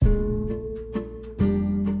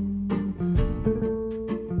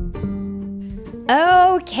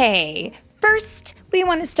Okay, first we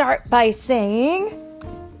want to start by saying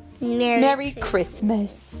Merry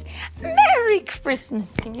Christmas. Merry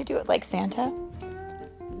Christmas. Can you do it like Santa?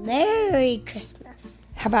 Merry Christmas.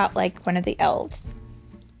 How about like one of the elves?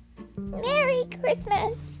 Merry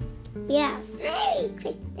Christmas. Yeah. Merry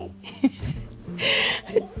Christmas.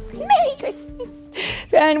 Merry Christmas.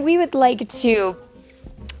 And we would like to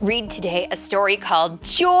read today a story called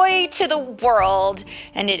Joy to the World,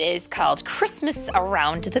 and it is called Christmas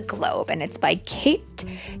Around the Globe, and it's by Kate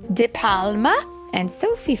De Palma and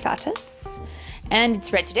Sophie Fatas, and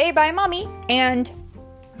it's read today by Mommy and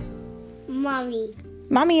Mommy.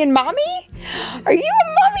 Mommy and Mommy? Are you a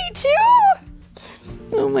mommy too?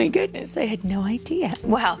 Oh my goodness, I had no idea.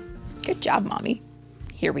 Wow, good job, Mommy.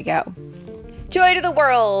 Here we go. Joy to the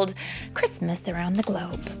world, Christmas around the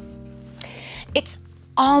globe. It's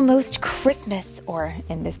almost Christmas, or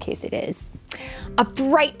in this case it is, a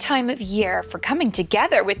bright time of year for coming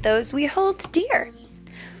together with those we hold dear.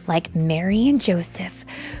 Like Mary and Joseph,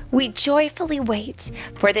 we joyfully wait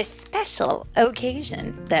for this special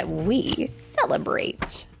occasion that we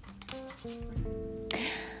celebrate.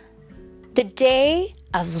 The Day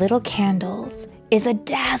of Little Candles is a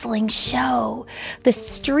dazzling show. The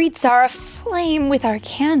streets are aflame with our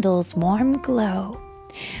candles' warm glow.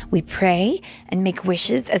 We pray and make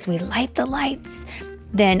wishes as we light the lights,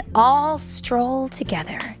 then all stroll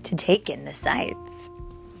together to take in the sights.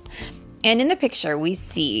 And in the picture, we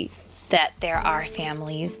see that there are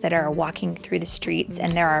families that are walking through the streets,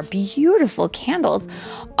 and there are beautiful candles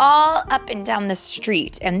all up and down the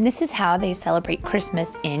street. And this is how they celebrate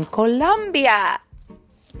Christmas in Colombia.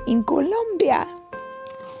 In Colombia.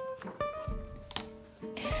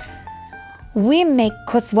 We make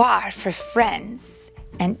koswar for friends.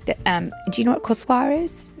 And do you know what koswar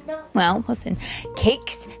is? No. Well, listen.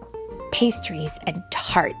 Cakes, pastries, and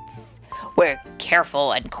tarts. We're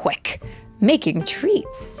careful and quick. Making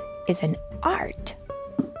treats is an art.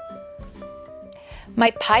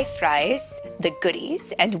 My pie fries the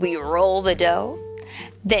goodies, and we roll the dough.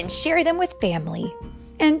 Then share them with family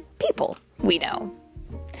and people we know.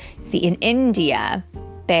 See, in India,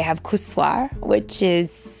 they have kuswar, which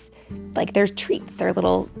is like their treats. They're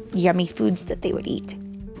little yummy foods that they would eat.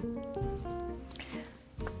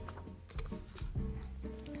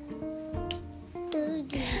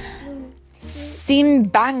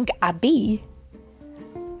 Simbang Abi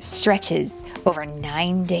stretches over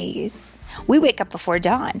 9 days. We wake up before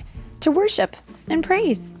dawn to worship and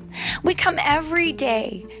praise. We come every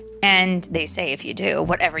day, and they say if you do,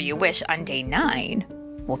 whatever you wish on day 9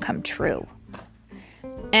 will come true.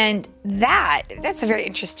 And that's a very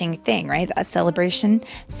interesting thing, right? A celebration,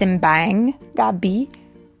 Simbang Gabi,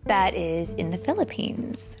 that is in the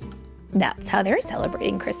Philippines. That's how they're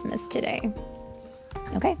celebrating Christmas today.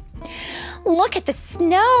 Okay. Look at the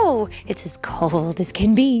snow. It's as cold as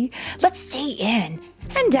can be. Let's stay in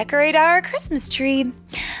and decorate our Christmas tree.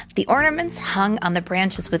 The ornaments hung on the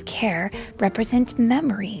branches with care represent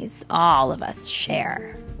memories all of us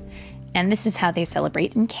share. And this is how they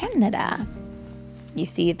celebrate in Canada. You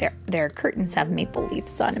see their curtains have maple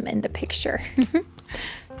leaves on them in the picture.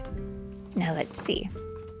 Now let's see.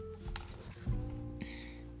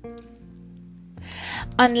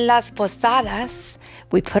 On Las Posadas,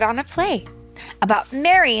 we put on a play about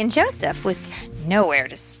Mary and Joseph with nowhere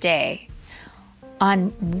to stay. On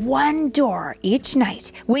one door each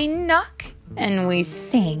night, we knock and we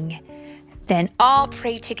sing. Then all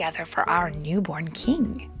pray together for our newborn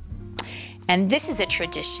king. And this is a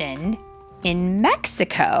tradition in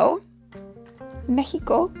Mexico,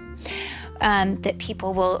 that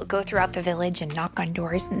people will go throughout the village and knock on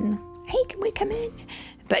doors and, hey, can we come in?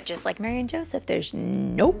 But just like Mary and Joseph, there's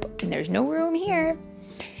no room here.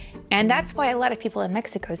 And that's why a lot of people in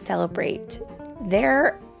Mexico celebrate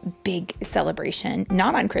their big celebration,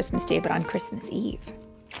 not on Christmas Day, but on Christmas Eve.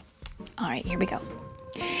 All right, here we go.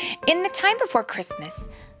 In the time before Christmas,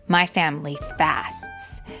 my family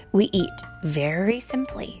fasts. We eat very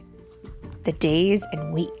simply. The days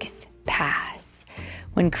and weeks pass.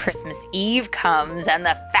 When Christmas Eve comes and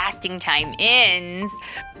the fasting time ends,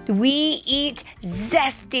 we eat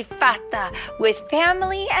zesty fata with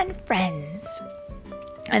family and friends.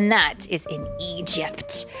 And that is in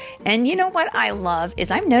Egypt. And you know what I love is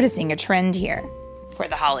I'm noticing a trend here for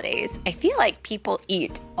the holidays. I feel like people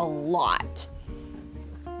eat a lot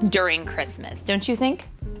during Christmas. Don't you think?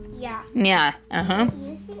 Yeah. Yeah.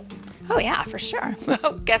 Oh, yeah, for sure.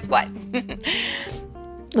 Well, guess what?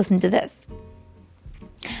 Listen to this.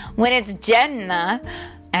 When it's Jannah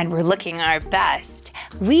and we're looking our best,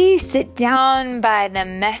 we sit down by the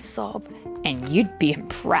mesob And you'd be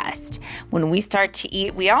impressed. When we start to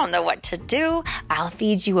eat, we all know what to do. I'll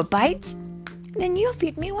feed you a bite, and then you'll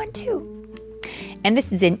feed me one too. And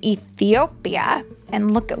this is in Ethiopia.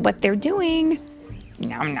 And look at what they're doing.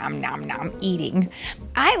 Nom, nom, nom, nom, eating.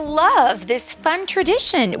 I love this fun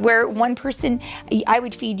tradition where one person, I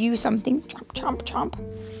would feed you something, chomp, chomp, chomp,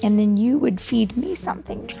 and then you would feed me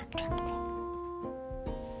something, chomp, chomp,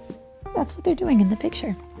 chomp. That's what they're doing in the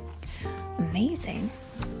picture. Amazing.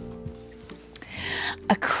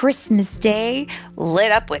 A Christmas day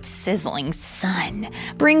lit up with sizzling sun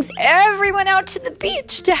brings everyone out to the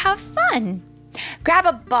beach to have fun. Grab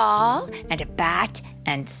a ball and a bat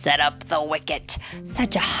and set up the wicket.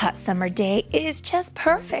 Such a hot summer day is just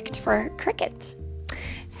perfect for cricket.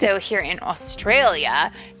 So here in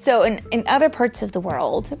Australia, so in other parts of the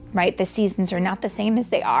world, right, the seasons are not the same as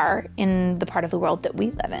they are in the part of the world that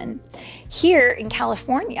we live in. Here in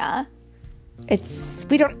California,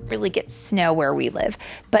 we don't really get snow where we live,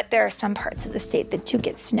 but there are some parts of the state that do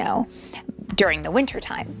get snow during the winter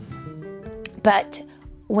time. But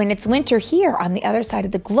when it's winter here on the other side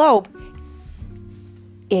of the globe,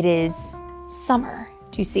 it is summer.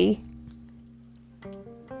 Do you see?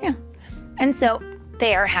 Yeah. And so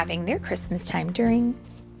they are having their Christmas time during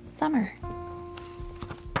summer.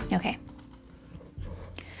 Okay.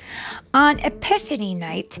 On Epiphany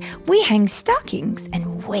night, we hang stockings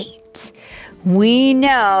and wait. We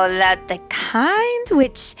know that the kind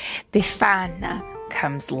which Befana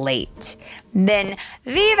comes late. Then,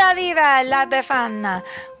 Viva, viva la Befana,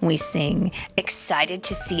 we sing, excited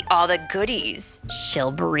to see all the goodies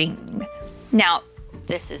she'll bring. Now,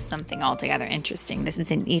 this is something altogether interesting. This is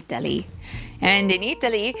in Italy. And in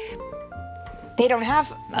Italy, they don't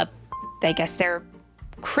have I guess their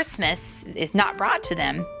Christmas is not brought to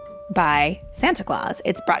them by Santa Claus.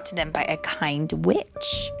 It's brought to them by a kind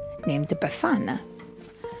witch named the Befana.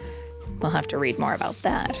 We'll have to read more about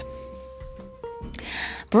that.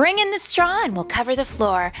 Bring in the straw and we'll cover the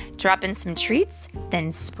floor. Drop in some treats,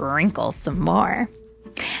 then sprinkle some more.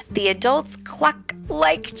 The adults cluck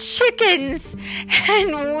like chickens,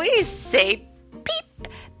 and we say beep,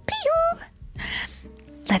 pew.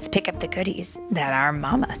 Let's pick up the goodies that our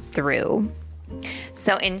mama threw.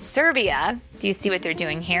 So in Serbia, do you see what they're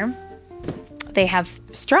doing here? They have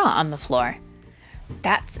straw on the floor.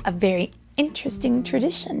 That's a very interesting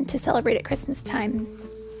tradition to celebrate at Christmas time.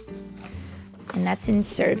 And that's in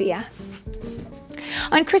Serbia.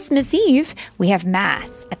 On Christmas Eve, we have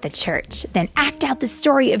Mass at the church, then act out the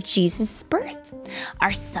story of Jesus' birth.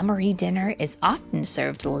 Our summery dinner is often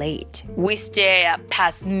served late. We stay up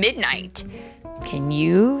past midnight. Can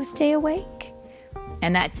you stay awake?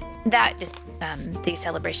 And that is the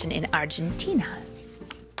celebration in Argentina.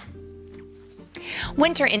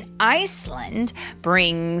 Winter in Iceland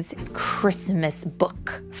brings Christmas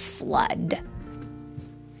book flood.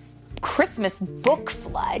 Christmas book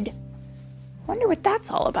flood? Wonder what that's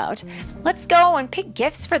all about. Let's go and pick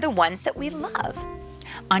gifts for the ones that we love.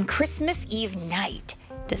 On Christmas Eve night,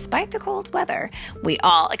 despite the cold weather, we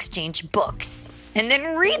all exchange books and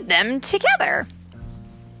then read them together.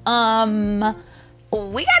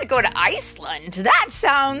 We gotta go to Iceland. That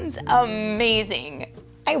sounds amazing.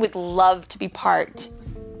 I would love to be part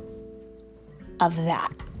of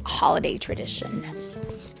that holiday tradition.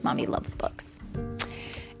 Mommy loves books.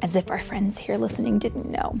 As if our friends here listening didn't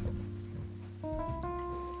know.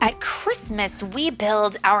 At Christmas, we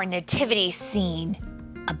build our nativity scene.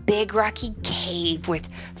 A big rocky cave with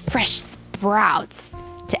fresh sprouts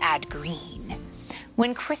to add green.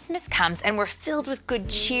 When Christmas comes and we're filled with good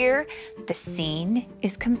cheer, the scene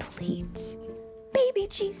is complete. Baby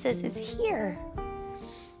Jesus is here.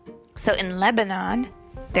 So in Lebanon,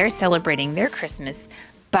 they're celebrating their Christmas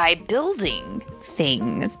by building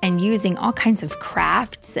things and using all kinds of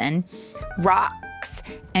crafts and rocks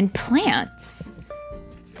and plants.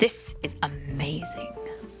 This is amazing.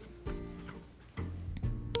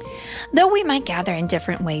 Though we might gather in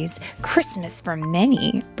different ways, Christmas for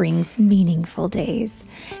many brings meaningful days.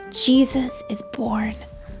 Jesus is born.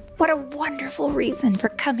 What a wonderful reason for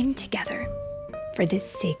coming together for this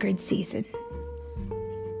sacred season.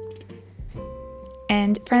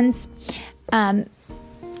 And friends,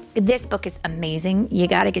 this book is amazing. You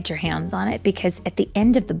got to get your hands on it because at the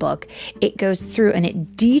end of the book, it goes through and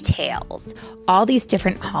it details all these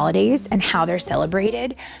different holidays and how they're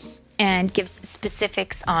celebrated and gives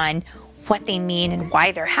specifics on what they mean and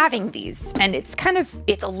why they're having these. And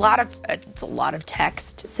it's a lot of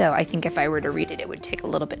text. So I think if I were to read it, it would take a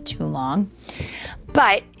little bit too long.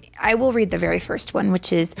 But I will read the very first one,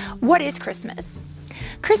 which is, what is Christmas?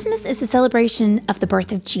 Christmas is a celebration of the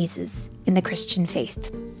birth of Jesus in the Christian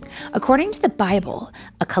faith. According to the Bible,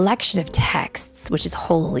 a collection of texts which is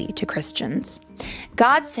holy to Christians,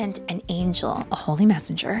 God sent an angel, a holy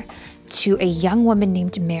messenger, to a young woman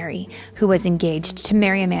named Mary who was engaged to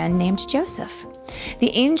marry a man named Joseph.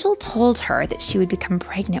 The angel told her that she would become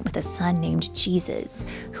pregnant with a son named Jesus,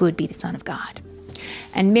 who would be the Son of God.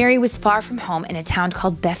 And Mary was far from home in a town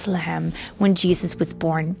called Bethlehem when Jesus was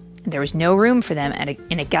born. There was no room for them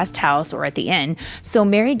in a guest house or at the inn, so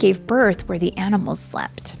Mary gave birth where the animals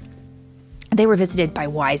slept. They were visited by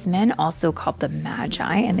wise men, also called the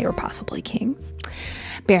Magi, and they were possibly kings,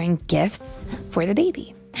 bearing gifts for the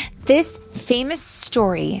baby. This famous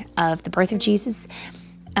story of the birth of Jesus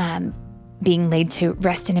being laid to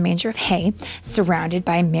rest in a manger of hay, surrounded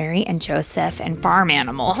by Mary and Joseph and farm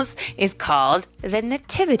animals, is called the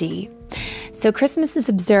Nativity. So Christmas is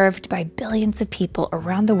observed by billions of people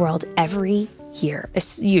around the world every year,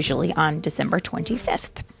 usually on December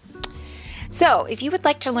 25th. So if you would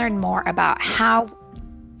like to learn more about how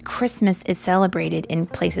Christmas is celebrated in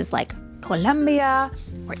places like Colombia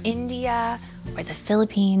or India or the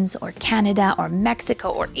Philippines or Canada or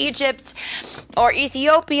Mexico or Egypt or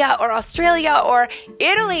Ethiopia or Australia or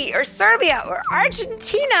Italy or Serbia or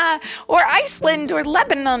Argentina or Iceland or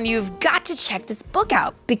Lebanon, you've got to check this book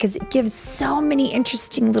out because it gives so many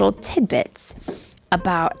interesting little tidbits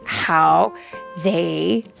about how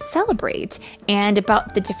they celebrate and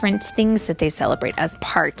about the different things that they celebrate as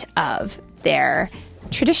part of their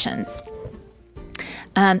traditions.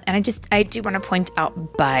 And I do want to point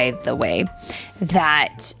out, by the way,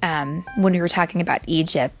 that when we were talking about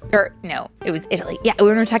Egypt, or no, it was Italy. Yeah,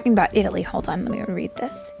 when we were talking about Italy, hold on, let me read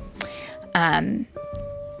this.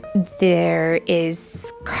 There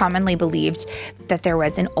is commonly believed that there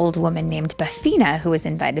was an old woman named Bafina who was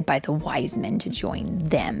invited by the wise men to join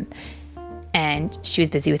them. And she was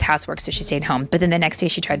busy with housework, so she stayed home. But then the next day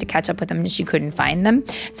she tried to catch up with them and she couldn't find them.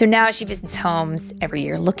 So now she visits homes every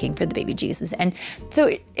year looking for the baby Jesus. And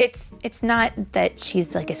so it's not that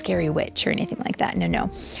she's like a scary witch or anything like that.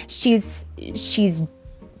 No. She's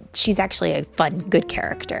actually a fun, good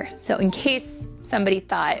character. So in case somebody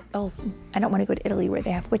thought, oh, I don't want to go to Italy where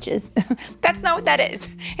they have witches, that's not what that is.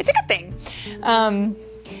 It's a good thing.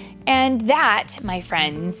 And that, my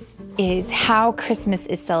friends, is how Christmas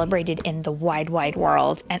is celebrated in the wide, wide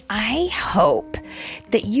world. And I hope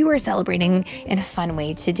that you are celebrating in a fun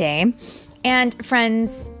way today. And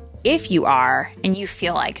friends, if you are and you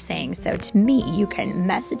feel like saying so to me, you can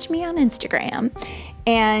message me on Instagram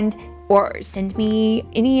or send me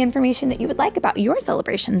any information that you would like about your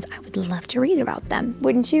celebrations. I would love to read about them.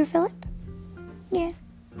 Wouldn't you, Philip? Yeah.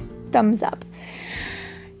 Thumbs up.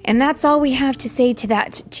 And that's all we have to say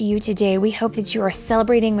to you today. We hope that you are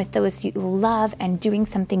celebrating with those you love and doing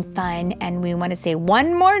something fun. And we want to say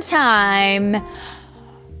one more time,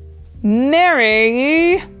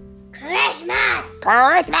 Merry Christmas!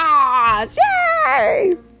 Christmas!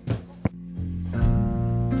 Yay!